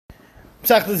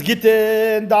Psachlis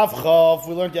Gittin, Daf Chav.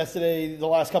 We learned yesterday, the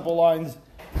last couple of lines.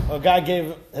 A guy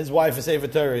gave his wife a Sefer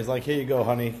Torah. He's like, here you go,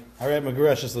 honey. I read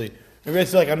Magreshiously. And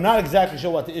Ray's like, I'm not exactly sure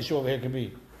what the issue over here could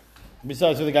be.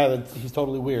 Besides for the guy that he's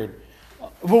totally weird.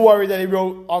 We're worried that he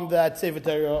wrote on that Sefer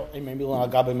Torah,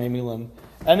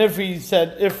 and if he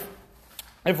said, if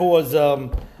it was,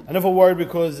 and if we're worried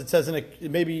because it says in it,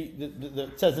 maybe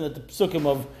it says in it the psukim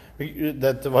of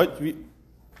that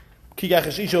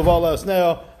Kigach Isha Vala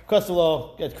Sneo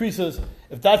Kostelo get creases.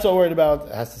 If that's what we're worried about,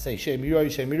 it has to say Shem Yiro,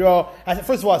 Shem Yiro.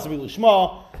 First of all, it has to be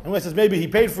Lishma. And when it says maybe he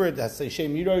paid for it, it has to say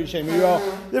Shem Yiro, Shem Yiro.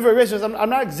 Therefore, I'm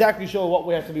not exactly sure what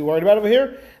we have to be worried about over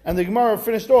here. And the Gemara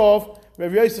finished off.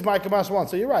 Rabbi Yosef Ma'ik Kamash 1.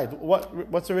 So you're right.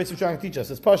 What's the Yosef trying to teach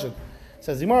us? It's Pashut. It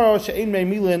says Gemara She'ein Mei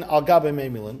Milin Al Gabe Mei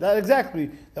Milin. That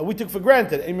exactly that we took for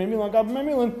granted. Ein Mei Milin Al Gabe Mei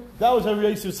Milin. That was Rabbi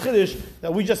Yosef's Chiddush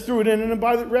that we just threw it in and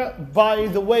by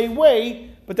the way.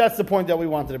 But that's the point that we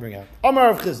wanted to bring out. Amar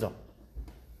of Chizda.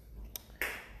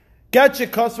 Get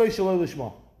Shekasvei Shalei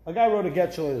Lishma. A guy wrote a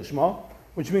get Shalei Lishma,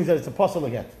 which means that it's a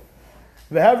pasal get.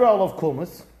 V'hever alav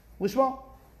kulmas Lishma.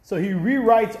 So he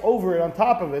rewrites over it on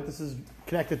top of it. This is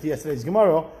connected to yesterday's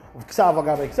Gemara of Ksav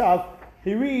Agabe Ksav.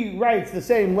 He rewrites the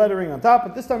same lettering on top,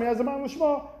 but this time he has a man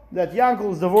Lishma that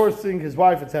Yankel is divorcing his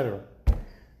wife, etc.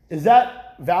 Is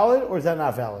that valid or is that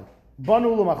not valid?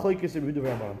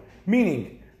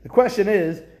 Meaning, the question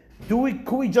is,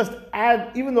 could we just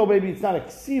add, even though maybe it's not a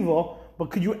ksiva, but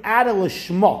could you add a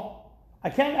lishma? I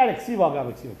can't add a ksiva al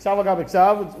gabe ksiva. Ksav al gabe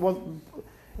ksav,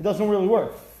 it doesn't really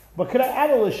work. But could I add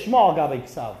a lishma al gabe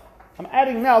ksav? I'm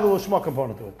adding now the lishma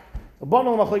component to it. This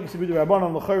would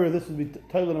be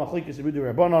Taylor Machlekes Abidu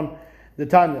Rabbanon, the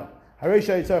Tanya.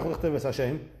 Haresha Yitzarech Lichteves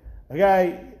Hashem. A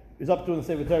guy is up doing the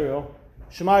Sefer Torah.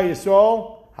 Shema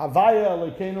Yisroel, Havaya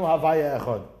Elokeinu, Havaya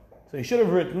Echad. So he should have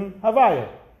written Havaya.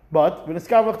 But,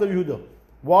 V'neskav Lechtev Yehuda.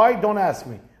 Why? Don't ask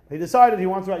me. He decided he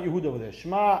wants to write Yehuda over there.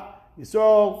 Shema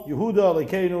Yisroel, Yehuda,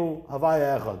 Elokeinu,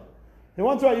 Havaya Echad. He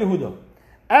wants to write Yehuda.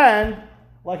 And,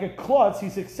 like a klutz, he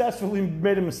successfully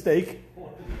made a mistake.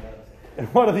 And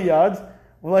what are the odds?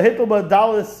 Well, I hit him a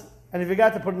dalis, and he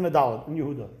forgot to put in a dalit in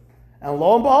Yehuda. And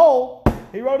lo and behold,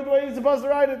 he wrote it the way he's supposed to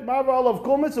write it. Ma'avar olav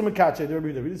kol mitzvah mekache. The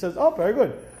Rabbi says, oh, very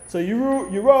good. So you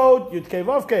wrote Yud Kei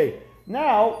Vav Kei.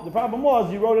 Now, the problem was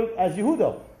you wrote it as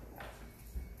Yehuda.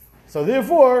 So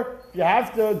therefore, you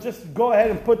have to just go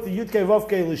ahead and put the Yud Kei Vav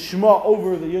Kei Lishma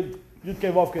over the Yud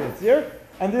Kei Vav Kei that's here,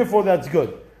 and therefore that's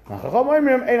good.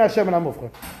 Chachamim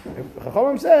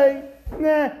say,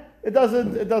 nah. It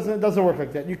doesn't work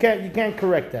like that. You can't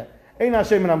correct that. Ein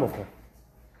Hashem and Amufka.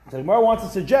 So the Gemara wants to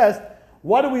suggest,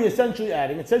 what are we essentially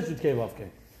adding? It says Yud Kei Vav Kei.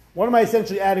 What am I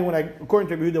essentially adding according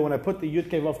to Yehuda, when I put the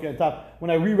Yud Kei Vav Kei on top, when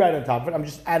I rewrite on top of it, I'm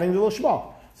just adding the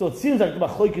Lishma. So it seems like the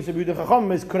Machlokes of Yehuda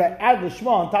Chachamim is, could I add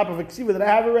Lishma on top of a Ksiva that I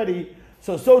have already?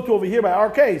 So too over here by our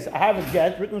case, I have it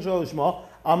get, written Lishma,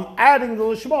 I'm adding the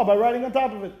Lishma by writing on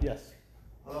top of it. Yes?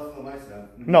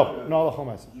 No,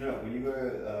 when you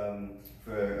go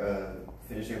for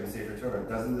finishing up a Sefer Torah,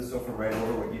 doesn't the Sofer write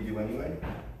over what you do anyway?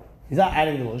 He's not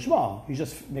adding the Lishma. He's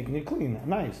just making it clean,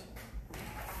 nice.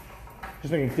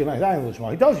 Just making it clean, nice. Adding the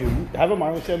Lishma. He tells you, have a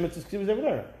mind with Shem Mitzvah over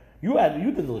there. You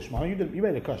did the Lishma. You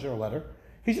made a kosher letter.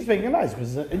 He's just making it nice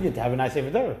because it's an idiot to have a nice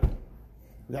Sefer Torah.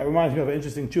 That reminds me of an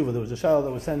interesting tshuva. There was a shayla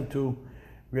that was sent to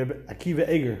Rabbi Akiva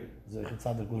Eger,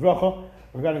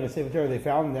 regarding a Sefer Torah they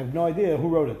found, and they have no idea who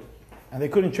wrote it. And they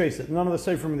couldn't trace it. None of the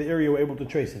Sefer in the area were able to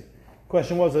trace it. The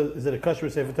question was, is it a kosher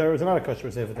Sefer Torah or is it not a kosher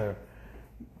Sefer Torah?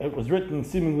 It was written,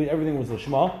 seemingly everything was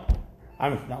Lishma.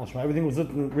 Not Lishma, everything was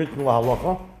written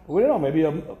Lahalacha. But we don't know, maybe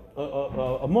a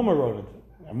mumma wrote it.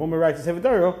 A mumma writes a Sefer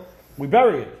Torah, we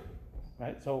bury it.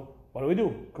 Right? So what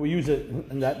do? Can we use it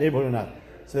in that neighborhood or not?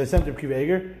 So they sent to Akiva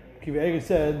Eger. Akiva Eger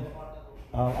said,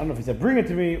 I don't know if he said bring it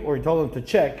to me or he told them to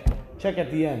check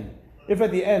at the end. If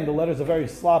at the end the letters are very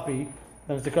sloppy,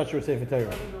 then it's a kosher Sefer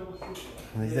Torah.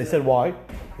 And they said why?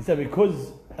 He said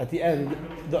because at the end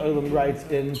the Olam writes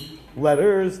in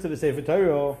letters to the Sefer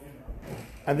Torah,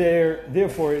 and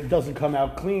therefore it doesn't come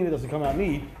out clean, it doesn't come out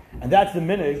neat, and that's the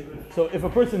minig. So if a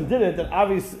person did it, then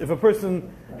obviously if a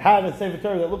person had a Sefer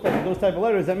Torah that looked like those type of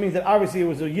letters, that means that obviously it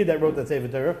was a Yid that wrote that Sefer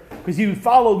Torah, because he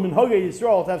followed Minhagei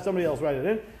Yisroel to have somebody else write it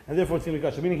in, and therefore it's going to be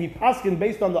kosher. Meaning he paskin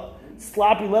based on the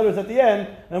sloppy letters at the end,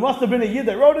 and it must have been a Yid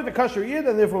that wrote it, a kosher Yid,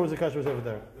 and therefore it was a kosher Sefer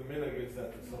Torah. The minig is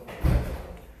that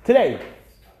Today.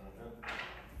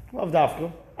 Love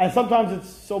dafka. And sometimes it's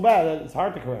so bad that it's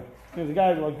hard to correct. Because the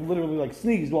guy literally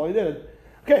sneezed while he did it.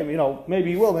 Okay,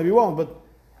 maybe he will, maybe he won't, but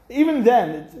even then,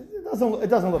 it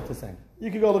doesn't look the same. You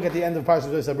can go look at the end of Parashat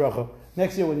Vayisai Bracha.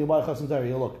 Next year when you buy Chasam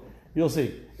Torah, you'll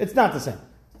see. It's not the same.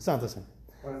 It's not the same.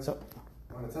 When it says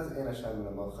Ein Hashem and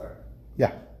Amochar,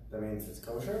 yeah. That means it's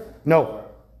kosher? No. Or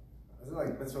isn't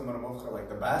like mitzvah mufcha like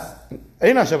the best?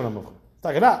 Ein Hashem mufcha. It's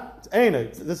like not. It's ein.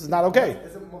 This is not okay.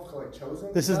 Isn't mufcha like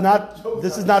chosen? This is not.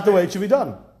 This is not the way it should be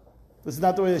done. This is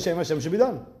not the way the Shem Hashem should be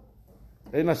done.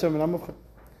 Ein Hashem mufcha.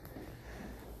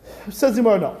 Says the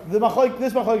no. This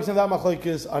machlokes and that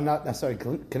machlokes are not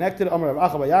necessarily connected. Amar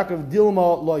Rav Acha bar Yaakov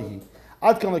Dilma lohi.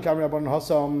 Ad kan lekam Rabban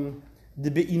Hasam de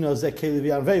beina ze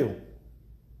kelevi anveu.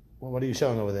 What are you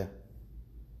showing over there?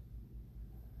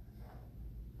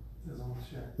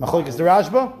 Machlokes the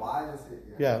Rashba. Why is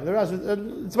it? Yeah, the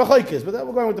Rashba. It's machlokes, but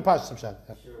we're going with the Pashas Pshat.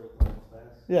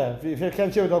 Yeah, if you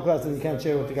can't share with the whole class, then you can't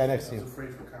share with the guy next to you.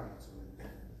 Afraid for comments.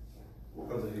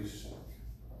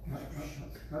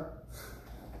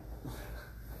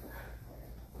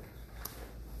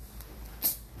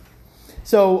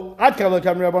 So, so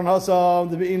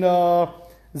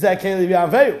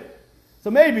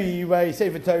maybe by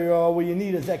Sefer Torah, where you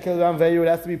need a Zekel Ranveyu, it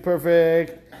has to be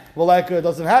perfect. Valeka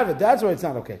doesn't have it. That's why it's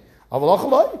not okay.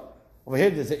 Over here,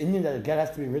 there's an Indian that the get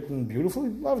has to be written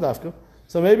beautifully. Love Dafka.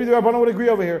 So maybe the Rabbanon would agree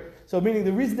over here. So meaning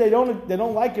the reason they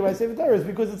don't like it by Sefer Torah is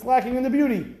because it's lacking in the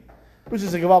beauty, which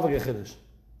is a Gevaldige Chiddush.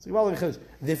 It's a Gevaldige Chiddush.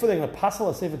 They feel they're going to passel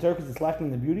a Sefer Torah because it's lacking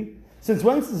in the beauty. Since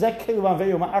when's Zekel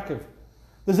Ranveyu Ma'akiv?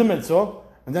 There's a mitzvah,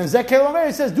 and then Zekel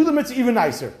Ranveyu says, do the mitzvah even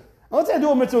nicer. Now let's say I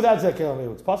do a mitzvah without Zekel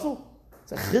Ranveyu. It's possible?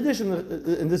 It's a chiddush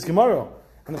in this Gemara.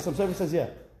 And the Sefer says, yeah.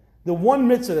 The one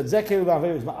mitzvah that Zekel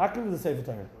Ranveyu is ma'akiv is the Sefer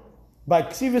Torah. By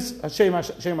Ksivis Hashem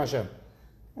Hashem.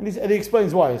 And he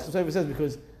explains why. The Sefer says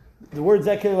because the word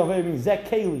Zekel Ranveyu means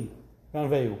Zekeli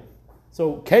Ranveyu.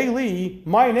 So Keli,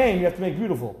 my name, you have to make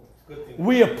beautiful.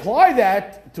 We apply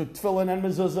that to tefillin and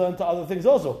mezuzah and to other things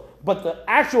also. But the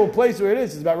actual place where it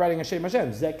is about writing Hashem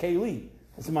Hashem. Zek Keli.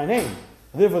 That's my name.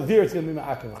 Therefore, there it's going to be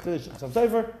Ma'akiv.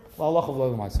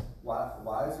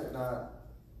 Why is it not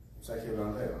Zekel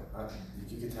Ranveyu?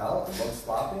 You can tell it looks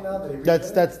sloppy now.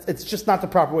 It's just not the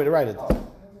proper way to write it.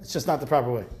 It's just not the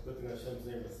proper way. But in Hashem's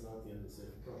name, it's not the end of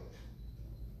Sefer Torah.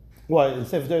 Why? The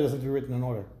Sefer Torah doesn't have to be written in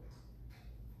order.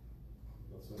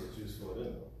 That's what the Jews fill it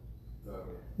in.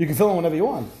 You can fill in whenever you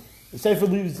want. The Sefer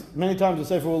leaves, many times the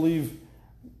Sefer will leave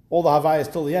all the Havayas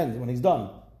till the end when he's done.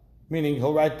 Meaning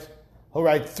he'll write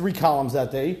 3 columns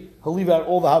that day, he'll leave out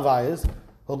all the Havayas,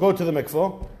 he'll go to the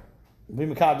mikvah, be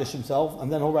Mekadesh himself,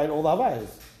 and then he'll write all the Havayas.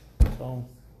 So.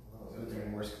 Is there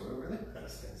any Morse code over there?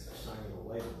 That's shining a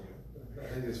light in there. I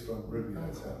think it's from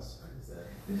Rabbi's house.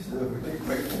 It's a big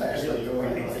flash like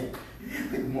going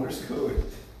like Morse code.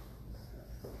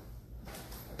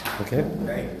 Okay.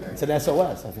 Thank you. It's an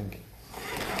SOS, I think.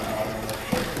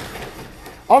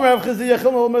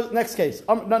 Next case.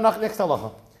 Next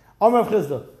halacha.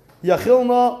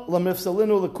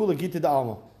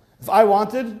 If I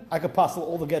wanted, I could passel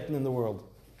all the Gittin in the world.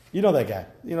 You know that guy.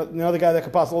 You know the guy that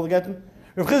could passel all the Gittin?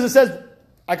 Rav Chizda says,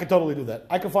 I could totally do that.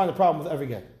 I could find a problem with every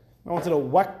get. I want to know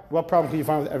what problem can you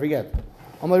find with every get.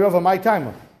 I'm like, Rav, my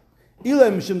timer.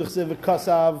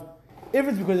 If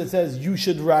it's because it says you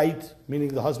should write, meaning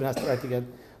the husband has to write the get,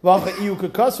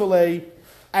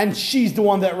 and she's the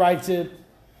one that writes it.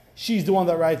 She's the one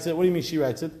that writes it. What do you mean she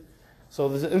writes it? So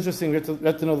there's an interesting, we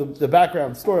have to know the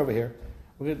background story over here.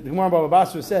 The Gemara Baba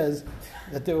Basra says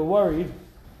that they were worried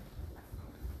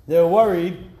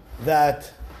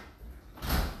that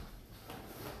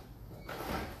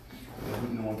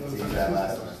No one can see that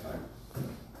last one.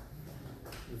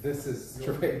 This is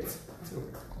straight.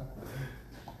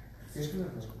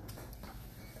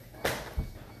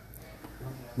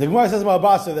 the Gemara says about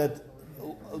Basra that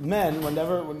men, when that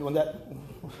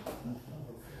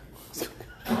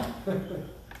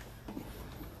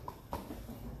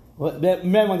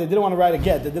men, when they didn't want to write a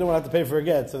get, they didn't want to have to pay for a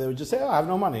get, so they would just say, I have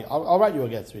no money. I'll write you a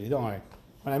get, sweetie, don't worry.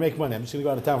 When I make money, I'm just going to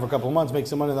go out of town for a couple of months, make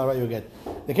some money, and I'll write you a get.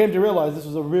 They came to realize this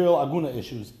was a real aguna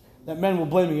issues, that men were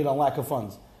blaming it on lack of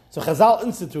funds. So Chazal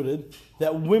instituted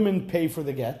that women pay for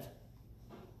the get,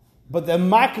 but they're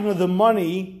makna the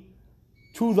money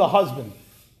to the husband.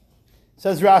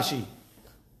 Says Rashi.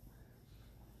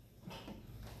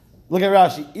 Look at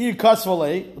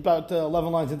Rashi. About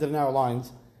 11 lines into the narrow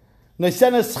lines.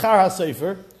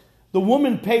 The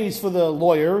woman pays for the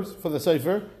lawyers, for the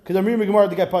sefer, because I'm reading Gemara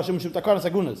to get Pashim Shub Takaras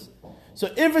Agunas. So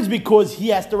if it's because he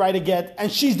has to write a get, and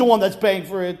she's the one that's paying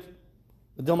for it,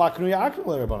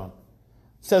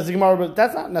 says the Gemara, but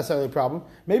that's not necessarily a problem.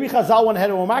 Maybe Chazal went ahead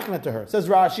and were making it to her. Says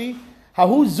Rashi,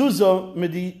 Hahu Zuzah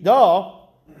Medida,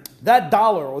 that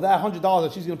 $1 or that $100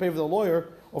 that she's going to pay for the lawyer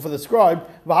or for the scribe,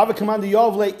 V'hava command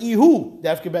Yovle Ihu,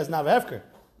 Defke Bez Nav Hefker.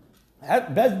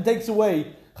 Bez takes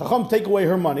away, Chacham take away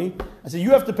her money and say,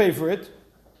 you have to pay for it.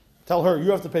 Tell her,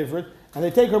 you have to pay for it. And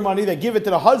they take her money, they give it to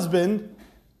the husband,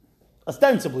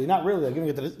 ostensibly, not really.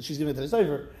 She's giving it to the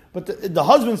Sefer, but the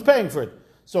husband's paying for it.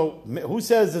 So who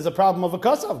says there's a problem of a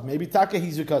kasav? Maybe Taka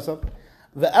he's a kasav.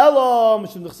 The elam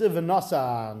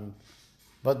v'nasan.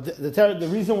 But the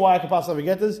reason why I could possibly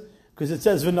get this because it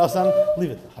says v'nasan.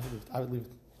 Leave it. I would leave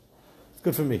it. It's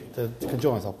good for me to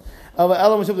control myself.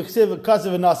 Elam kasav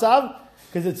v'nasav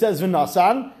because it says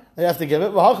v'nasan. They have to give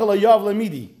it.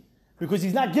 Because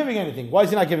he's not giving anything. Why is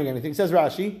he not giving anything? Says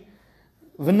Rashi,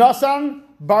 v'nasan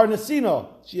bar nesino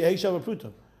she'eishav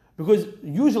pruta. Because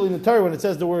usually in the Torah, when it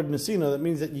says the word nesino, that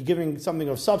means that you're giving something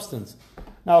of substance.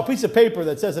 Now, a piece of paper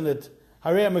that says in it,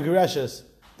 Harei Megareshes,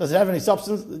 does it have any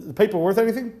substance? Is the paper worth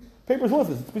anything? Paper's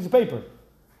worthless. It's a piece of paper.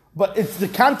 But it's the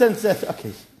contents that...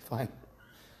 Okay, fine.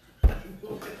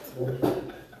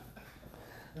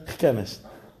 Chemist.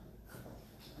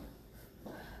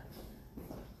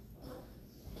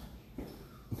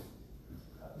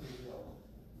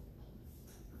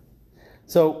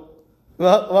 So,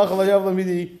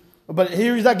 but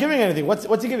here he's not giving anything.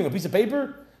 What's he giving? A piece of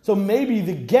paper? So maybe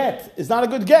the get is not a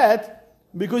good get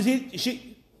because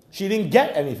she didn't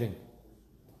get anything.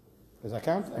 Does that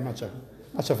count? I'm not sure.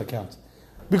 Not sure if it counts.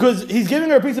 Because he's giving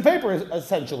her a piece of paper,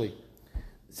 essentially.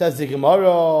 Says the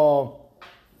Gemara,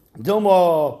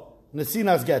 Dilma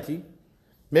Nesinas Geti.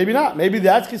 Maybe not. Maybe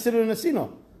that's considered a Nesina.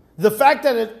 The fact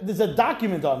that there's a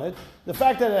document on it, the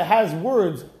fact that it has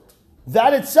words,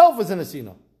 that itself is a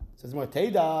Nesina. Says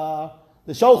Marteda.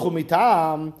 The Sholchu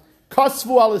Mitam,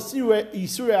 Kasvu al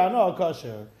Yisroel Ano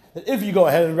Kasher. That if you go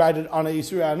ahead and write it on a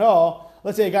Yisroel Ano,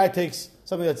 let's say a guy takes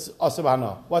something that's Asab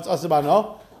Ano. What's Asab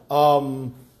Ano?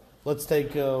 Let's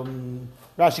take,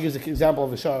 Rashi gives an example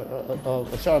of a Shar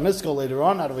Miskal later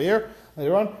on, out of here,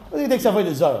 later on. Let's say he takes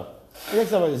Avodah Zarah. He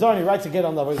takes Avodah Zarah and he writes again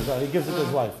on the Avodah Zarah. He gives it to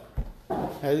his wife.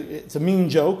 It's a mean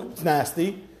joke, it's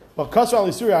nasty. But Kasvu al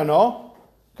Yisroel Ano,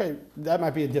 okay, that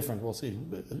might be a different, we'll see.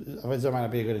 Avodah Zarah might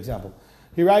not be a good example.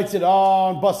 He writes it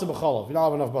on Basa B'cholov. You don't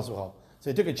have enough Basa B'cholov.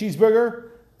 So he took a cheeseburger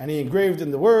and he engraved in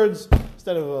the words,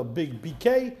 instead of a big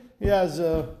BK, he has,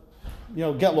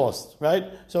 get lost, right?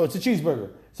 So it's a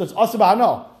cheeseburger. So it's Asa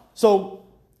B'hano. So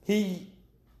he's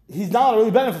not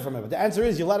really benefit from it. But the answer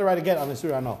is you let her write again on the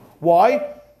Surah Hano.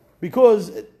 Why?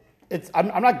 Because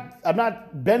I'm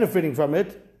not benefiting from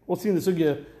it. We'll see in the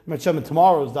Sugya Mechem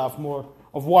tomorrow's daf more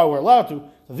of why we're allowed to.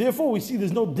 So therefore we see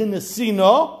there's no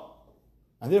dinasino.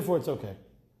 And therefore it's okay.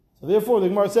 So therefore the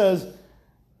Gemara says,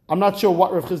 I'm not sure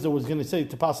what Rav Chisda was going to say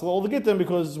to pass all the Gittin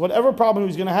because whatever problem he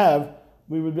was going to have,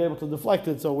 we would be able to deflect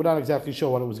it, so we're not exactly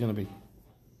sure what it was going to be.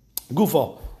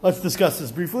 Gufo. Let's discuss this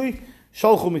briefly.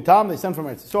 Sholchu mitam, they sent from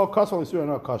Eretz Yisrael, Kasval Yisrael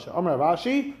no kasha. Amar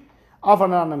Rashi,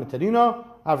 Afanana Metarina,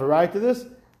 I have a right to this.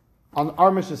 On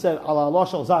our Mishnah said, Ala Allah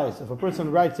shal zayis. If a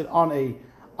person writes it on a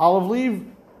olive leaf,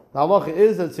 the halacha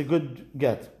is that it's a good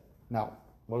get. Now,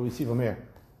 what do we see from here?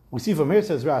 We see from here,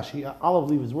 says Rashi, olive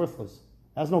leaf is worthless.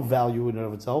 It has no value in and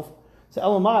of itself. So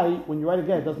LMI, when you write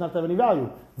again, it doesn't have to have any value.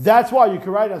 That's why you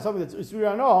can write on something that's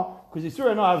Yisroel no, because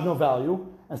Yisroel no has no value.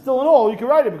 And still in all, you can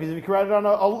write it, because if you can write it on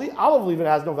an olive leaf, it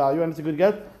has no value, and it's a good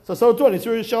get. So too,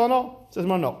 Yisroel shall no. Says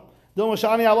more no. Dilma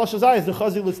shani Allah shazayis the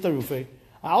chazi litztarufe.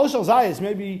 Allah shazayis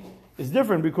maybe is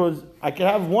different because I could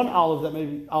have one olive that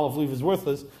maybe olive leaf is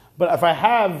worthless, but if I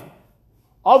have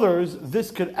others,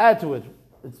 this could add to it.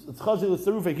 It's chazi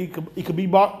litztarufe.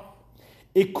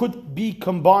 It could be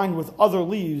combined with other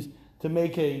leaves to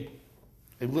make a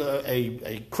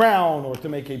crown or to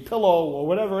make a pillow or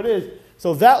whatever it is.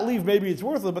 So that leaf maybe it's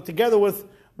worthless, but together with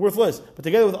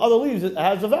other leaves it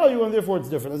has a value and therefore it's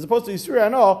different. As opposed to Yisroel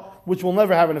no, which will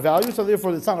never have any value, so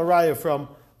therefore it's not a raya from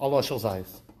Allah shel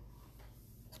zayis.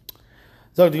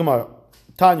 Zog the Gemara.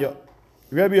 Tanya,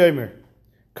 Rabbi Omer,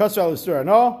 Kasher Yisroel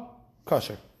no,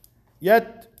 kosher.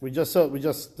 Yet we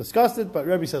just discussed it, but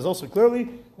Rabbi says also clearly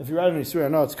if you write on Yisroel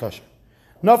no, it's kosher.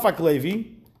 Nafak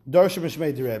Levi, Darsha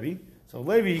Mishmei de Rabbi. So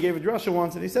Levi, he gave a drasha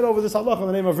once, and he said over this halacha in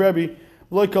the name of Rabbi,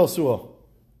 Loi Kol Suah.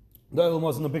 The Olam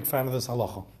wasn't a big fan of this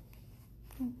halacha.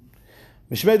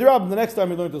 Mishmei de Rabbi, the next time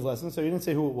he learned his lesson, so he didn't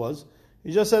say who it was.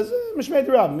 He just says, Mishmei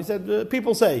de Rabbi. He said,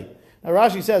 people say. Now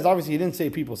Rashi says, obviously he didn't say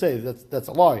people say, that's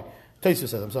a lie. Taisu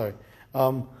says, I'm sorry.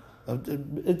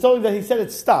 It's only that he said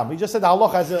it's stam. He just said the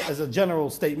halacha as a general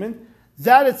statement.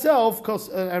 That itself,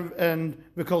 and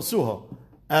Vikol Suha.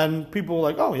 And people were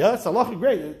like, oh yeah, that's halacha,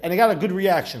 great. And he got a good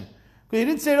reaction. But he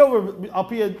didn't say it over, I'll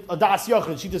be a das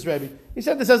yachid, Shitas Rabbi. He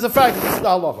said this as a fact, this is the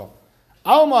halacha.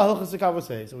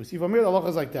 So we see from here the halacha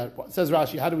is like that. Says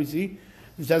Rashi, how do we see?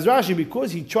 It says Rashi,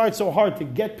 because he tried so hard to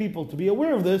get people to be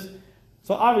aware of this,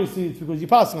 so obviously it's because he's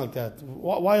passing like that.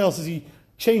 Why else is he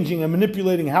changing and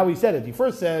manipulating how he said it? He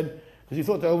first said, because he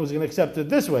thought the Olam was going to accept it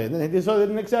this way, and then he decided they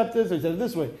didn't accept it, so he said it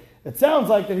this way. It sounds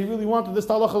like that he really wanted this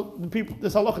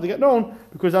halacha to get known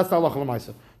because that's the halacha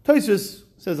l'maisa. Tosfos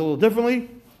says a little differently.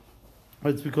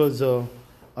 It's because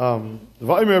Va'imir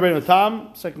Rabbeinu Tam,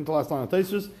 second to last line of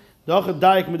Tosfos. Da'achad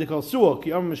daik medikal suah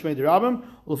ki amar mishmei derabim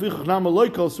ulefichach nama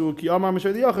loikal suah ki amar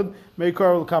mishmei deyachad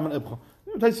meikar l'kaman ibcha.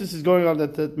 Tosfos is going on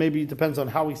that maybe it depends on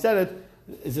how he said it.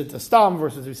 Is it a stam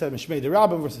versus we said mishmei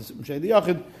derabim versus mishmei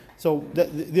deyachad? So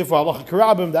therefore halacha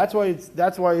karabim.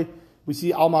 That's why we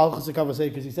see Alma Halachas Hakava say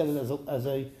because he said it as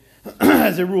a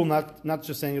as a rule, not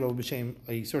just saying it over b'shem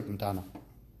a certain tana.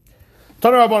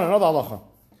 Tana Rabban, another halacha.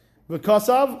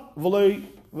 V'kasav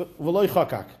v'loy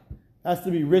chakak has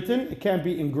to be written. It can't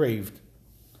be engraved.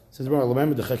 Says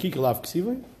remember the chakik alav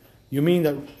ksiva. You mean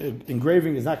that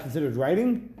engraving is not considered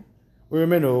writing?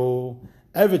 U'yemenu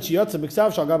evet shiyatza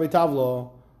b'ksav shal gabei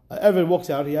tavlo. Evid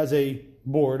walks out. He has a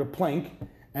board, a plank,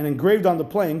 and engraved on the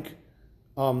plank.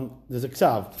 There's a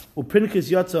ksav.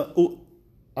 Upinkas yatsa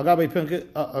agabe pinkas.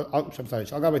 I'm sorry.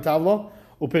 Agabe tavlo.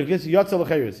 Upinkas yatsa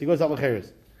lecheres. He goes out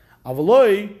lecheres.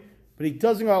 Avaloi, but he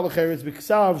doesn't go out lecheres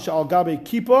b'ksav shal gabe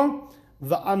kippah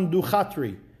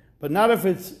v'anduchatri. But not if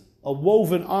it's a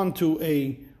woven onto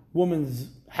a woman's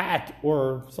hat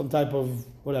or some type of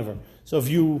whatever. So if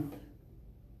you,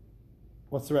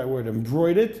 what's the right word?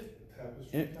 Embroidered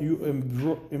it. You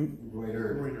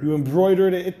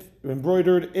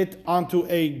embroidered it onto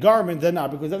a garment, then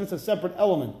not, because then it's a separate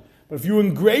element. But if you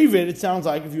engrave it, it sounds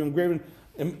like if you engrave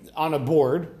it on a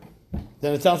board,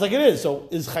 then it sounds like it is. So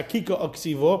is chakika a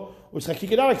ksiva or is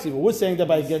chakika not a ksiva? We're saying that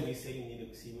by get. We say you need a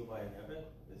ksiva by an hebet.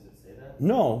 Does it say that?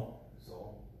 No.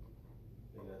 So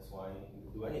maybe that's why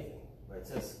you can do anything. But it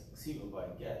says ksiva by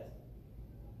get.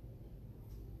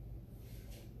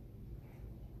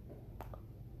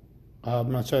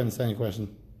 I'm not sure I understand your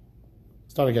question.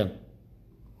 Start again.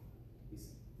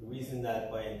 The reason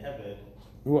that by an hebet,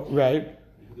 Right.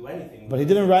 you can do anything. But he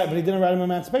didn't write. But he didn't write an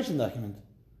emancipation document.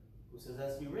 Who says it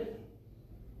has to be written?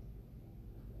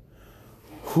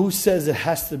 Who says it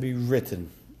has to be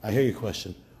written? I hear your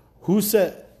question. Who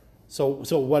said? So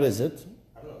what is it?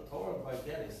 I don't know. Torah by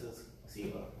get it says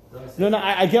ksiva. No.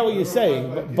 I get what you're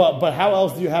saying, but how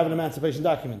else do you have an emancipation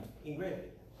document? Engrave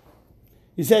it.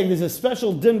 You're saying there's a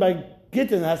special din by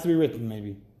Gittin that has to be written,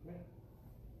 maybe.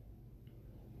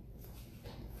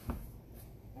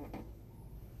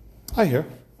 I hear.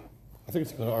 I think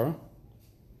it's a good aura.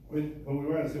 When we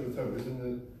write a Sefer Torah,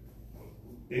 isn't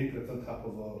it ink that's on top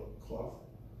of a cloth?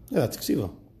 Yeah, that's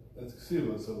ksiva. That's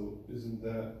ksiva, so isn't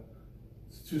that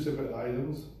it's two separate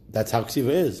items? That's how ksiva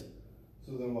is.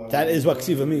 So then why That is what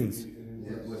ksiva means.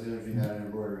 Was it not an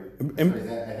embroidery? Em- Sorry,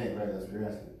 I think right. That's what you're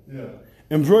asking. Yeah.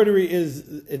 Embroidery is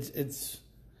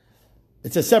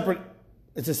it's a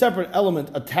separate element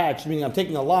attached, meaning I'm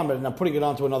taking a lamed and I'm putting it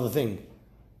onto another thing.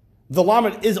 The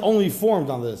lamed is only formed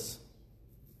on this.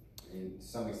 To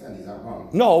some extent, he's not wrong.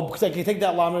 No, because I can take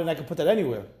that lamed and I can put that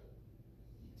anywhere.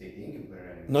 Take the ink and put it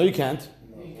anywhere. No, you can't.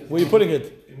 Where are you putting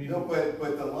it? No, but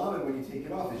the lamed, when you take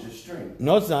it off, is just string.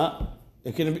 No, it's not.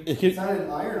 It can. It's not an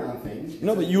iron-on thing.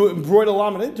 No, but you embroider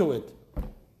lamed into it.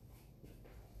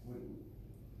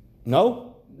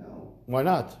 No? No. Why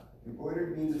not?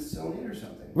 Embroidered means it's sewn in or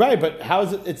something. Right, but how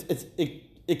is it?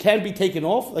 It can't be taken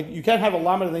off. Like you can't have a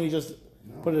lamed and then you just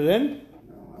put it in.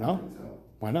 No, I No? don't think so.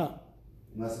 Why not?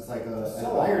 Unless it's like an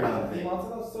So iron-on He thing. wants to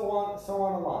know so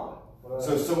on a llama.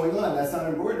 So sewing on, that's not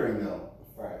embroidering though.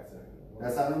 Right.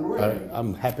 That's not embroidering.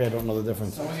 I'm happy I don't know the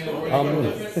difference. Yeah.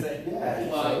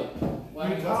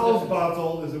 Your towels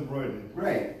bottle is embroidered.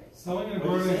 Right. Sewing and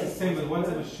embroidery is the same, but one's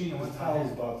a machine and one's Towels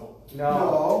not. bottle.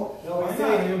 No, Why he's not?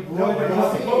 saying You No, embroider but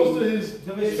on as opposed to his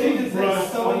the machine is toothbrush like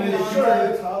sewing on on his Sure,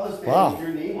 shirt. the towel is Wow. with your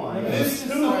name on Yeah, it. but His This is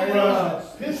toothbrush,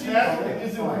 his hat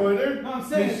is embroidered. No, I'm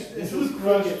saying His this is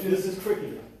toothbruch This is is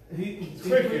cricket. It's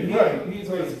cricket, right? He's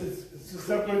It's a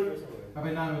separate. Rabbi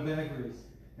Neiman Ben agrees.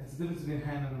 It's the difference between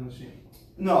hand and a machine.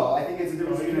 No, I think it's a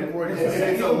difference No, you between can embroider it's by a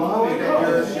hand. llama that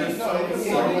you're Sewing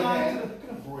on to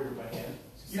Embroidered by hand.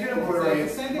 You can embroider it,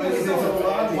 Same thing but as it's a sewing.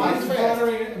 llama. Mine's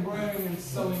embroidering and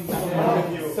sewing.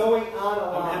 sewing on a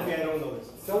I'm llama. happy I don't know this.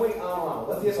 Sewing on a llama.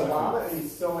 Let's get a llama and you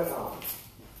sew it on.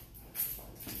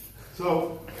 So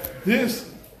this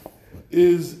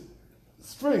is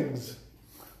strings.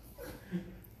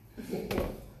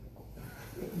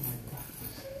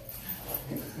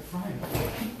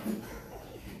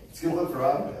 It's gonna look for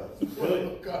Rob.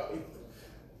 Oh, God.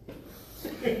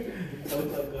 It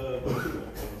looks like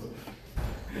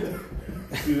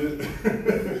See this?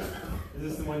 Is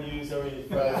this the one you use every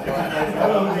I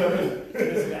don't know.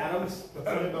 Is it Adams? I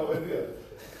have no idea.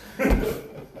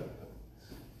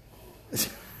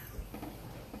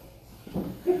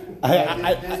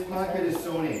 I This pocket is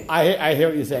sewn in. hear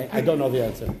what you're saying. I don't know the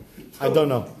answer. I don't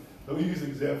know. Don't use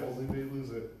examples, they may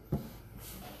lose it.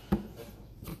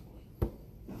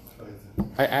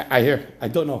 I hear. I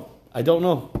don't know.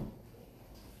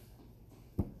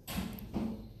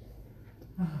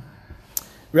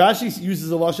 Rashi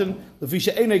uses a lashon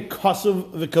lefisha einay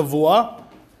kasuv v'kavua.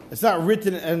 It's not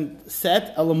written and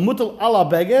set. Alamutal ala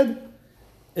beged.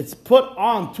 It's put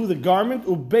on to the garment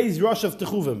ubeis rashav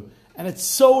techuvim, and it's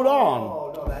sewed on.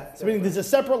 Oh, no, that's So meaning there's a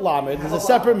separate lamed, there's a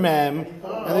separate mem,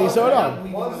 and then you sew it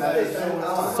on.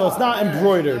 So it's not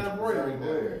embroidered.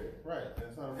 Right,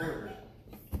 It's not embroidered.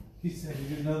 He said he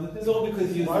didn't know that. It's all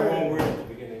because you used the wrong word at the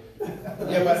beginning.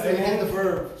 Yeah, but in the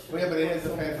verb. Well, yeah, but in his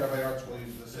defense, Rabbi Arch will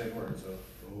use the same word. So.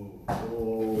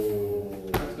 Oh.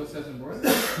 It still says embroidered.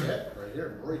 Yeah, right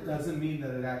here, embroidered. Doesn't mean that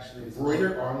it actually is.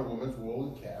 Embroidered on a woman's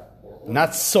woolen cap.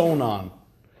 Not sewn on.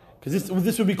 Because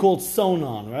this would be called sewn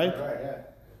on, right? Right,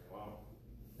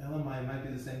 yeah. LMI might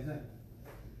be the same thing.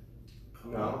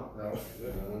 No.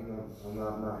 I'm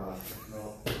not.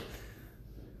 No.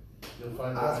 You'll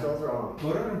find Ask out. over on.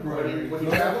 Go to embroidery. When you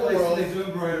Go to travel the places world- they do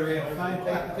embroidery and find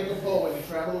Take a poll when you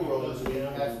travel the world. So you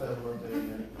ask them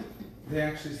what They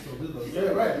actually still do those. Yeah,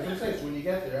 right. That's what I'm saying. So when you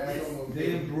get there, ask them what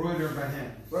They embroider by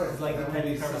hand. Right. It's like the That kind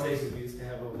would of be some- conversation we used to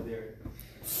have over there.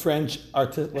 French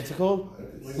what's it called?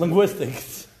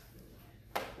 Linguistics.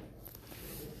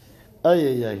 Oh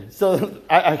yeah. So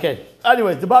okay.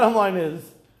 Anyways, the bottom line is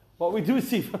what we do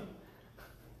see.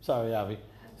 Sorry, Avi.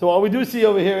 So what we do see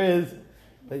over here is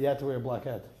that you have to wear a black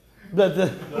hat. When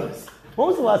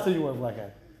was the last time you wore a black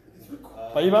hat?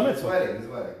 By your bar His mitzvah. wedding, his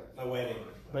wedding. My wedding.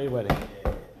 By your wedding.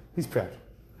 He's proud.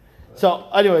 So,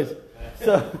 anyways,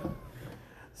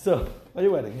 so by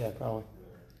your wedding, yeah, probably.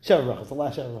 Sheva brachos, the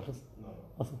last Sheva brachos.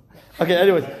 No. Okay,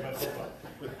 anyways.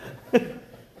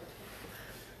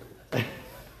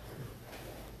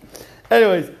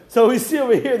 Anyways, so we see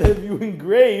over here that if you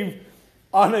engrave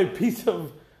on a piece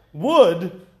of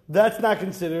wood, that's not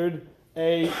considered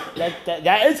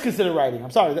that is considered writing.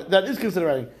 I'm sorry, that is considered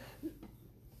writing.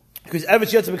 Because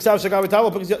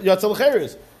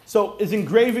so is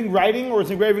engraving writing or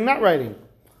is engraving not writing?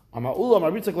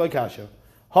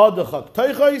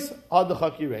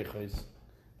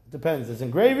 Depends. There's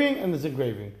engraving and there's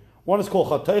engraving. One is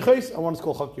called chat teichos and one is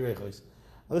called chak yireichos.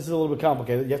 Now this is a little bit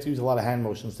complicated. You have to use a lot of hand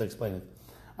motions to explain it.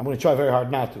 I'm going to try very hard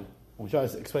not to. I'm going to try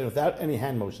to explain it without any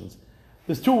hand motions.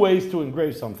 There's two ways to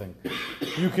engrave something.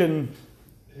 You can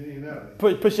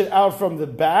push it out from the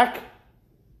back,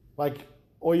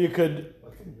 or you could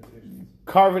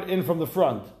carve it in from the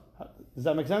front. Does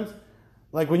that make sense?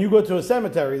 Like when you go to a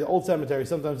cemetery, the old cemetery,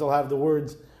 sometimes they'll have the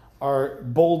words are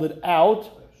bolded out.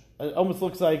 It almost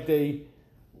looks like they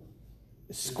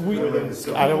squeeze.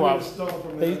 I don't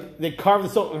know. They carve the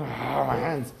stone. My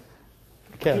hands.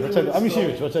 Okay, what should I do? I'm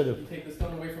serious. What should I do? You take the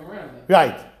stone away from around then.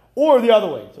 Right. Or the other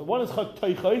way. So one is chak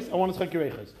teichos and one is chak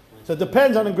yireichos. So it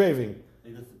depends on engraving.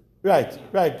 Right.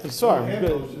 The svarim.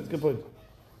 It's a good point.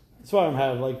 Svarim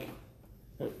have like.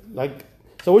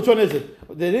 So which one is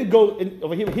it? They didn't go in,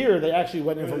 over here. They actually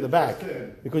went in from the back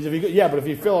because if you but if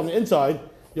you fill on the inside,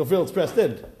 you'll feel it's pressed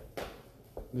in.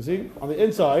 You see on the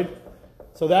inside.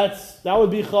 So that would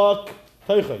be chak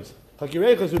teichos. Chak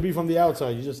yireichos would be from the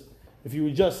outside. If you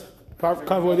would just carve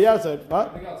away the outside. What?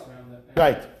 Everything else around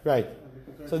that. Right.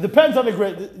 So it depends on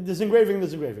this engraving.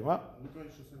 What?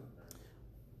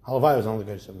 Halavai was on the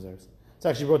Gittin cemeteries. It's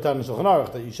actually brought down in Shulchan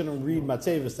Aruch that you shouldn't read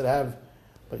matzevis that have,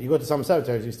 but you go to some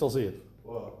cemeteries, you still see it.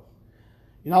 Wow.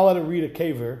 You're not allowed to read a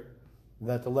caver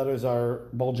that the letters are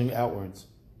bulging outwards.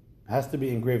 It has to be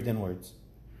engraved inwards.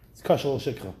 It's kashal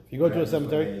shikha. If you go to a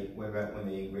cemetery, What about when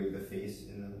they engrave the face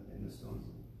in the stones?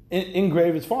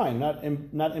 engrave is fine. Not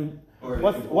in. Or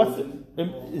What's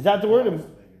is that the word?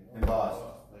 Embossed.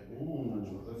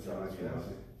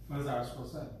 What does our school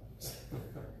say?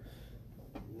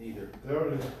 Neither. They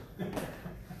already.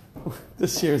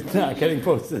 This year is not getting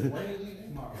posted. When are you leaving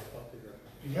tomorrow?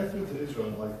 You have to go to Israel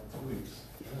in like 2 weeks.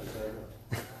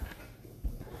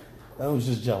 I was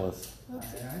just jealous.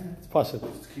 It's possible.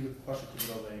 Just keep it pushing to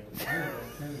the other angle. As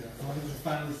long as you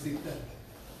finally see that.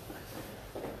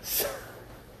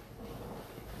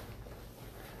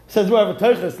 Says we have a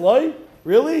teichos loy.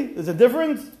 Really? There's a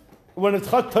difference? When it's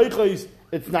chak teichos,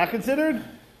 it's not considered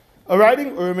a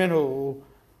writing or a minhu.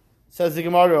 Says the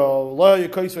Gemara,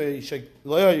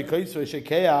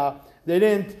 they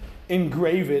didn't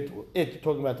engrave it.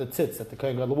 Talking about the tzitz that the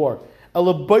Kohen Gadol wore.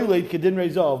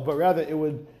 But rather it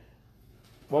would.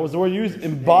 What was the word used?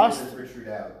 Embossed. Protrude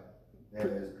out. There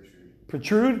it is protrude.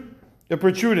 Protrude. It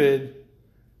protruded.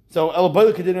 So el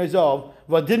boilet didn't resolve.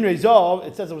 What didn't resolve?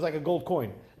 It says it was like a gold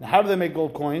coin. Now, how do they make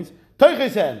gold coins?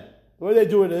 Teichos hen. The way they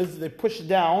do it is they push it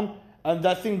down and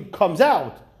that thing comes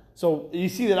out. So you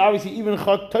see that obviously even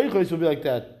Chak Teichos will be like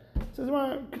that. It says,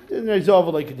 Kedin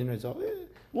Rezov like Kedin Rezov.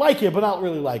 Like it, but not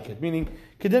really like it. Meaning,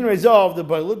 Kedin Rezov, the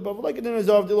Bailut, but like Kedin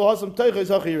Rezov, the Lohasam Teichos,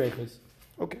 Hachi Reichos.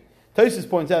 Okay. Taisus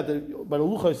points out that by the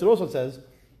Luchos it also says,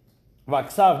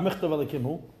 Vaksav Michtav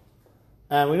Alikimu,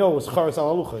 and we know it was Charas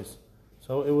al Luchos.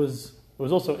 So it was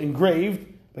also engraved,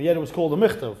 but yet it was called a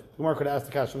Michtav. The Gemara could ask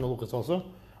the Kash from the Luchos also.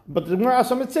 But the Gemara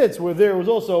Asam Mitzitz, where there was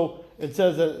also, it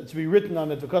says that it's to be written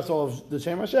on it because of the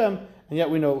Shem Hashem, and yet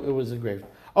we know it was engraved.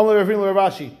 Amar Ravina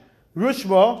Rashi,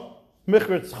 Rushma,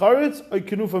 Michretz Charetz, or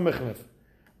Kenufa Michnef.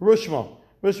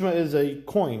 Rushma is a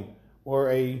coin,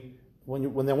 or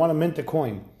when they want to mint a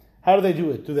coin. How do they do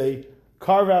it? Do they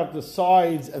carve out the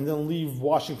sides and then leave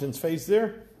Washington's face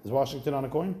there? Is Washington on a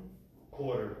coin?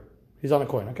 Quarter. He's on a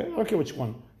coin, okay? I don't care which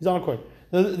one. He's on a coin.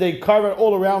 They carve it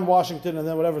all around Washington and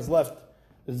then whatever's left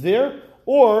is there?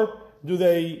 Or do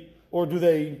they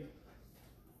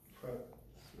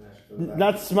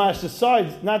not smash the side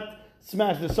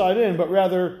in, but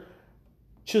rather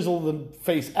chisel the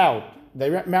face out? They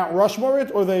Mount Rushmore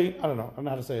it, or I don't know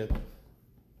how to say it.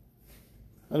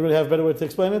 Anybody have a better way to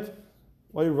explain it?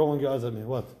 Why are you rolling your eyes at me?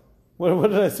 What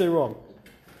did I say wrong?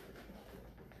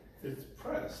 It's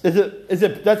pressed. Is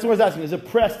it? That's what I was asking. Is it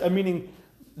pressed? Meaning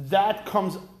that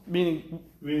comes. Meaning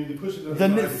you push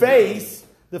it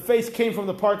the face came from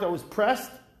the part that was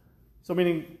pressed. So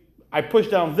meaning I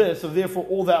pushed down this, so therefore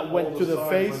all that went to the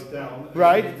face,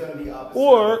 right?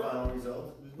 Or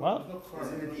what?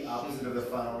 Isn't it the opposite of the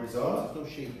final result?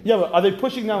 Yeah, but are they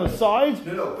pushing down the sides?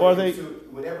 No. Or are they? So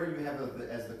whatever you have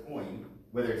as the coin,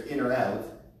 whether it's in or out,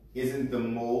 isn't the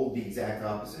mold the exact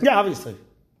opposite? Yeah, obviously,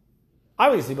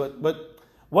 but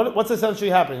what's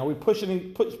essentially happening? Are we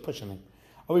pushing?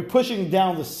 Are we pushing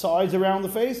down the sides around the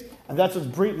face, and that's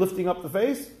what's lifting up the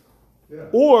face? Yeah.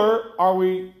 Or are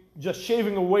we just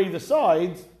shaving away the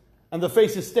sides, and the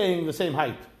face is staying the same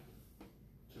height?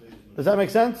 Does that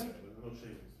make sense?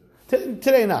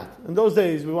 Today not. In those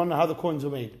days, we want to know how the coins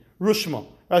were made. Rushma.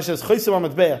 Rashi says,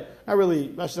 not really,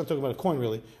 Rashi's not talking about a coin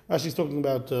really. Rashi's talking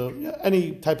about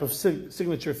any type of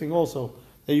signature thing also.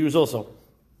 They use also.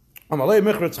 Amalei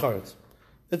Michretz Charetz.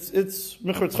 It's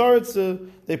Michretz Charetz,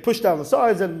 they push down the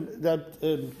sides and that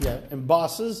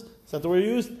embosses, is that the word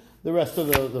used? The rest of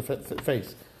the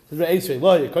face.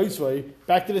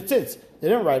 Back to the tits. They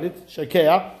didn't write it.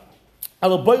 Shakea. It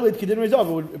would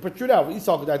protrude out. But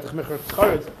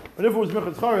if it was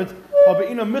Michretz Charetz,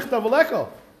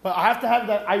 but I have to have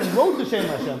that. I wrote the Shem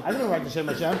Hashem. I didn't write the Shem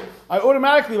Hashem. I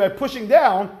automatically, by pushing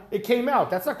down, it came out.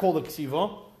 That's not called a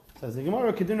ksiva. Says the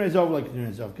Gemara, Kedin Rezov like Kedin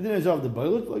Rezov. Kedin Rezov, the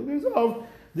Bailut, like Kedin Rezov.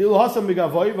 The Ilhasam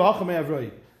Megavoy, V'hachamei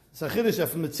Avroi. It's a chiddush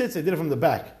from the tzitz, they did it from the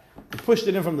back. They pushed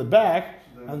it in from the back,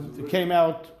 and it came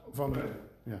out from the...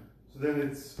 Yeah. So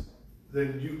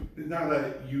then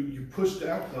you pushed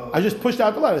out the... I just pushed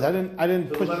out the letters. I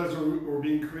didn't push... The letters were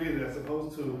being created as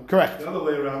opposed to... Correct. The other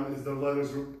way around is the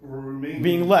letters were remaining...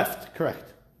 Being left.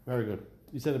 Correct. Very good.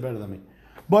 You said it better than me.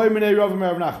 Boy Minei Rav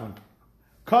Merav Nachman.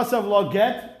 Kasav lo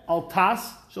get al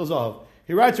tas shel zahav.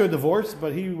 He writes her a divorce,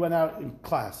 but he went out in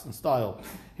class, in style.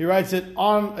 He writes it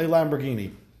on a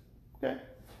Lamborghini. Okay?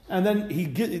 And then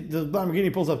the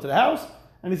Lamborghini pulls up to the house,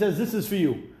 and he says, this is for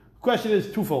you. The question is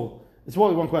twofold. It's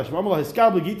only one question.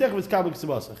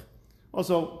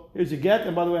 Also, here's your get,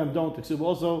 and by the way, I'm done with the ksuba.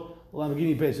 Also, the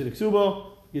Lamborghini pays for the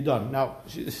ksuba. You're done. Now,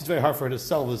 it's very hard for her to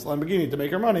sell this Lamborghini to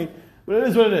make her money, but it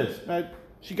is what it is. Right?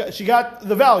 She got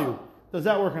the value. Does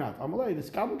that work or not?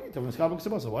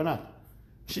 Why not?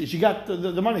 She got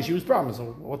the money she was promised,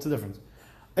 so what's the difference?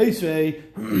 If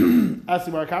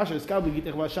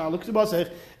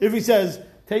he says,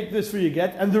 take this for your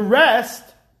get, and the rest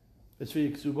is for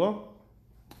your ksuba,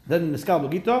 then the skal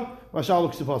b'gita, Rashal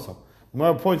l'ksubasa. The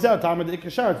Gemara points out, Tamar the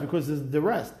ikashar, it's because there's the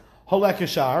rest. Hol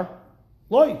ekashar,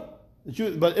 loy.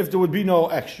 But if there would be no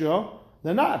extra,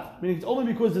 then not. Meaning it's only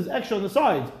because there's extra on the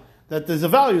sides that there's a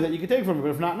value that you can take from it,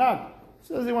 but if not.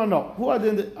 So they want to know, who are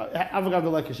the avagav the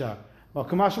lekashar? Well,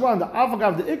 Kamashwan, the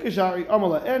avagav the ikashar,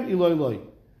 amala en iloy loy.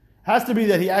 Has to be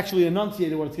that he actually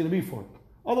enunciated what it's going to be for.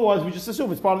 Otherwise, we just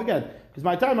assume it's part of the get. Because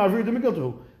my time, I've read the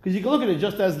Megillah. Because you can look at it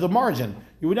just as the margin.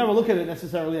 You would never look at it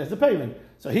necessarily as the payment.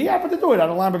 So he happened to do it on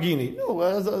a Lamborghini. No,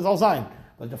 it's all signed.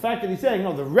 But the fact that he's saying,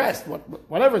 no, the rest,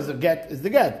 whatever is the get, is the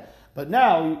get. But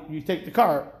now you take the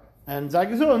car, and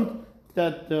Zagizun,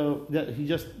 that he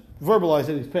just verbalized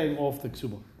that he's paying off the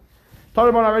ksuba.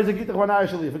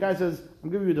 If a guy says, I'm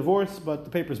giving you a divorce, but the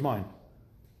paper's mine.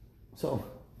 So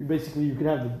you can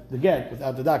have the get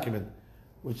without the document,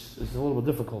 which is a little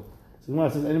bit difficult. So the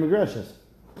Gemara says, Any Megreshes.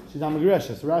 She's not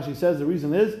Megreshes. So Rashi says the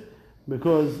reason is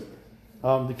because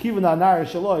the Kivan Nar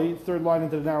Shaloi, third line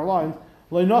into the narrow lines,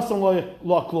 Lo nasan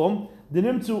lo klum.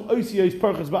 Dinimtzu oisios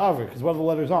perches ba'aver, because one of the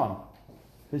letters on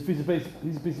his piece of paper,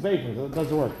 so it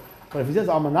doesn't work. But if he says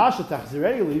Amanasha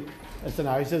Tachzireli, that's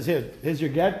an he says here's your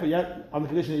get, but yet on the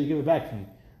condition that you give it back to me.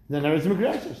 Then there is some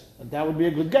gracious. That would be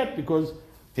a good get because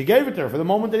he gave it to her for the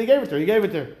moment that he gave it to her. He gave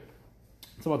it to her.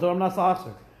 So I'm not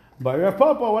sahasser. By Rav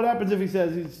Papa, what happens if he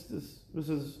says this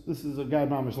is a guy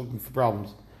mamish looking for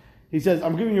problems? He says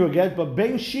I'm giving you a get, but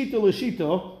bein shita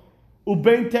l'shita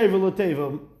ubein teva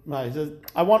l'teva. He says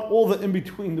I want all the in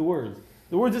between the words.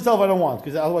 The words itself I don't want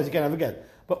because otherwise you can't have a get.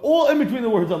 But all in between the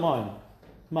words are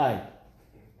mine.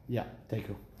 Yeah, take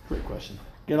you. Great question.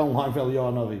 Get online for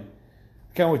Eliyahu Navi.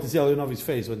 Can't wait to see Eliyahu Navi's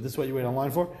face. But this is what you wait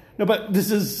online for? No, but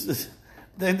this is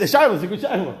the Shiloh is a good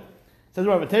Shiloh. It says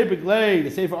we have a tapik lay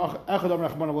the Sefer Echad Am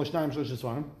Rachman Avol Shnayim Shlosh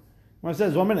Svarim. When it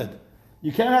says 1 minute,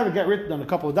 you can't have it get written on a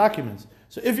couple of documents.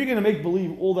 So if you're going to make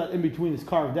believe all that in between is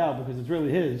carved out because it's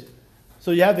really his,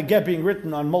 so you have the get being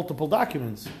written on multiple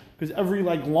documents because every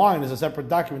line is a separate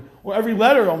document, or every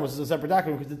letter almost is a separate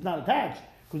document because it's not attached.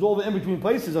 Because all the in between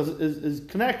places is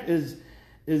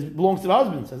belongs to the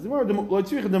husband. Says we're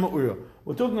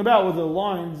talking about where the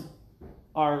lines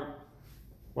are.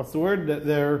 What's the word?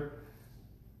 They're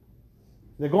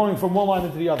going from one line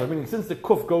into the other. Meaning, since the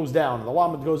kuf goes down and the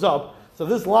lamed goes up, so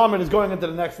this lamed is going into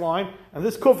the next line, and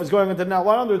this kuf is going into the next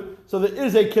line under it. So there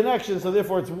is a connection. So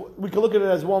therefore, we can look at it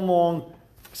as one long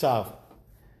ksav.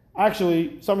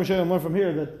 Actually, some Rishonim learn from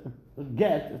here that a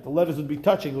get, if the letters would be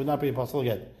touching, it would not be a possible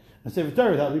get. And Sefer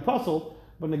Torah, that would be puzzle,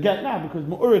 but in the get now, because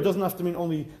Ma'ura doesn't have to mean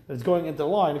only that it's going into the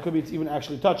line, it could be it's even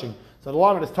actually touching. So the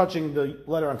line is touching the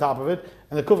letter on top of it,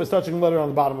 and the kuf is touching the letter on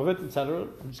the bottom of it, etc.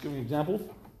 I'm just giving you an example.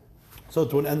 So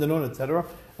to an end and on, etc.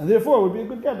 And therefore it would be a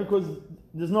good get because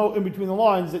there's no in between the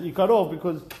lines that you cut off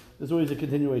because there's always a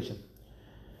continuation.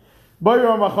 There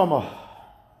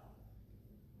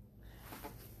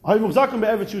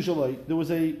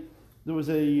was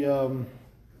a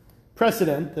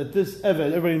precedent that this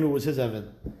Eved, everybody knew was his Eved.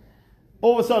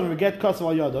 All of a sudden, we get Kasav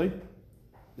al Yadoi.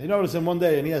 They notice him one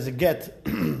day and he has a get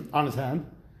on his hand.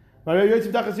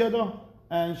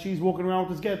 And she's walking around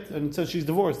with his get and it says she's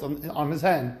divorced on his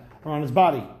hand or on his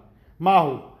body.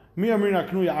 Mahu.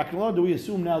 Do we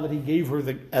assume now that he gave her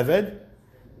the Eved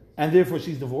and therefore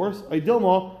she's divorced? Maybe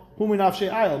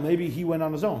he went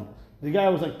on his own. The guy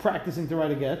was like practicing to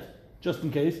write a get, just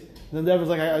in case. And then the Eved was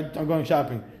like, I'm going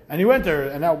shopping. And he went there,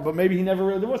 but maybe he never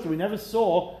really divorced her. We never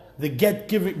saw the get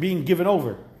being given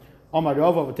over. But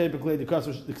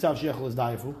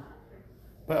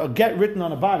a get written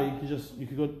on a body, you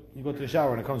could go to the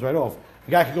shower and it comes right off.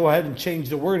 The guy could go ahead and change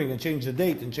the wording and change the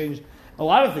date and change a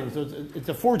lot of things. So it's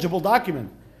a forgeable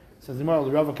document. Says the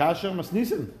Rabbi Kasha must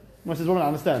nissen. Says woman, I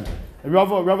understand.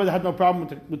 Rabbi had no problem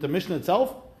with the Mishnah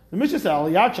itself. The Mishnah said,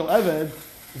 Yachal Eved.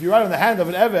 If you write on the hand of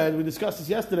an Eved, we discussed this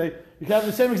yesterday, you can have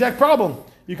the same exact problem.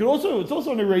 You can also, it's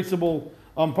also an erasable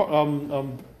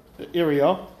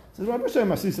area.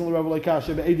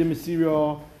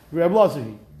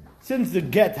 Since the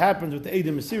get happens with the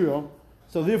Eidim Masiro,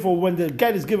 so therefore when the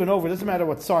get is given over, it doesn't matter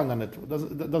what's signed on it.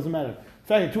 It doesn't matter. In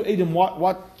fact, if two Eidim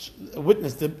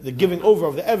witness the giving over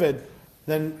of the Eved,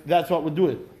 then that's what would do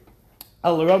it.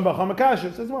 We're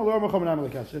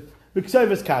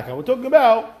talking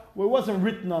about where it wasn't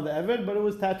written on the Eved, but it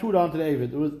was tattooed onto the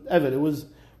Eved. It was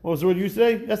what was the word used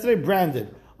today? Yesterday,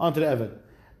 branded onto the Eved.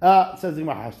 Says the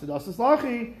Gemara,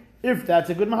 if that's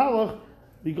a good mahalach,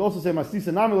 you could also say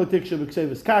Masisa Namila Tiksha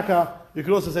B'Ksevis Kaka. You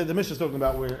could also say the Mishnah is talking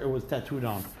about where it was tattooed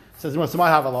on. Says so my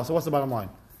halacha. So what's the bottom line?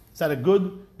 Is that a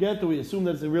good get? Do we assume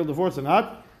that it's a real divorce or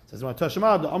not? Says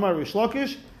Tashema the Amar Rish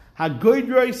Lakish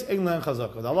Hagoydreis England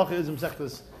Chazaka. The halacha is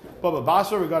Msechtas Baba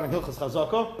Basra regarding Hilchas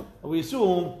Chazaka. We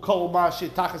assume Kol Mashi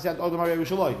Tachas Yad Odom Harei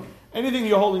Yerushalayim. Anything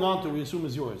you're holding on to, we assume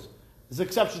is yours. There's an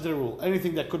exception to the rule.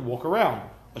 Anything that could walk around,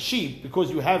 a sheep,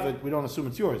 because you have it, we don't assume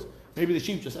it's yours. Maybe the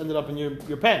sheep just ended up in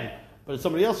your pen, but it's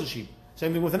somebody else's sheep.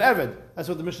 Same thing with an Eved. That's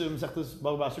what the Mishnah of Masechtas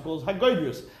Baba Basra calls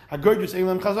Hagoydreis. Hagoydreis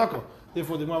England Chazaka.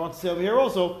 Therefore, the Gemara wants to say over here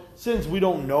also, since we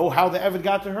don't know how the Eved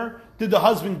got to her, did the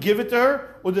husband give it to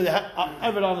her, or did the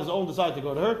Eved on his own decide to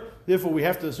go to her? Therefore, we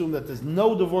have to assume that there's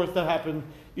no divorce that happened,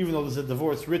 even though there's a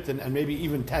divorce written and maybe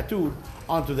even tattooed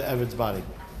onto the Eved's body.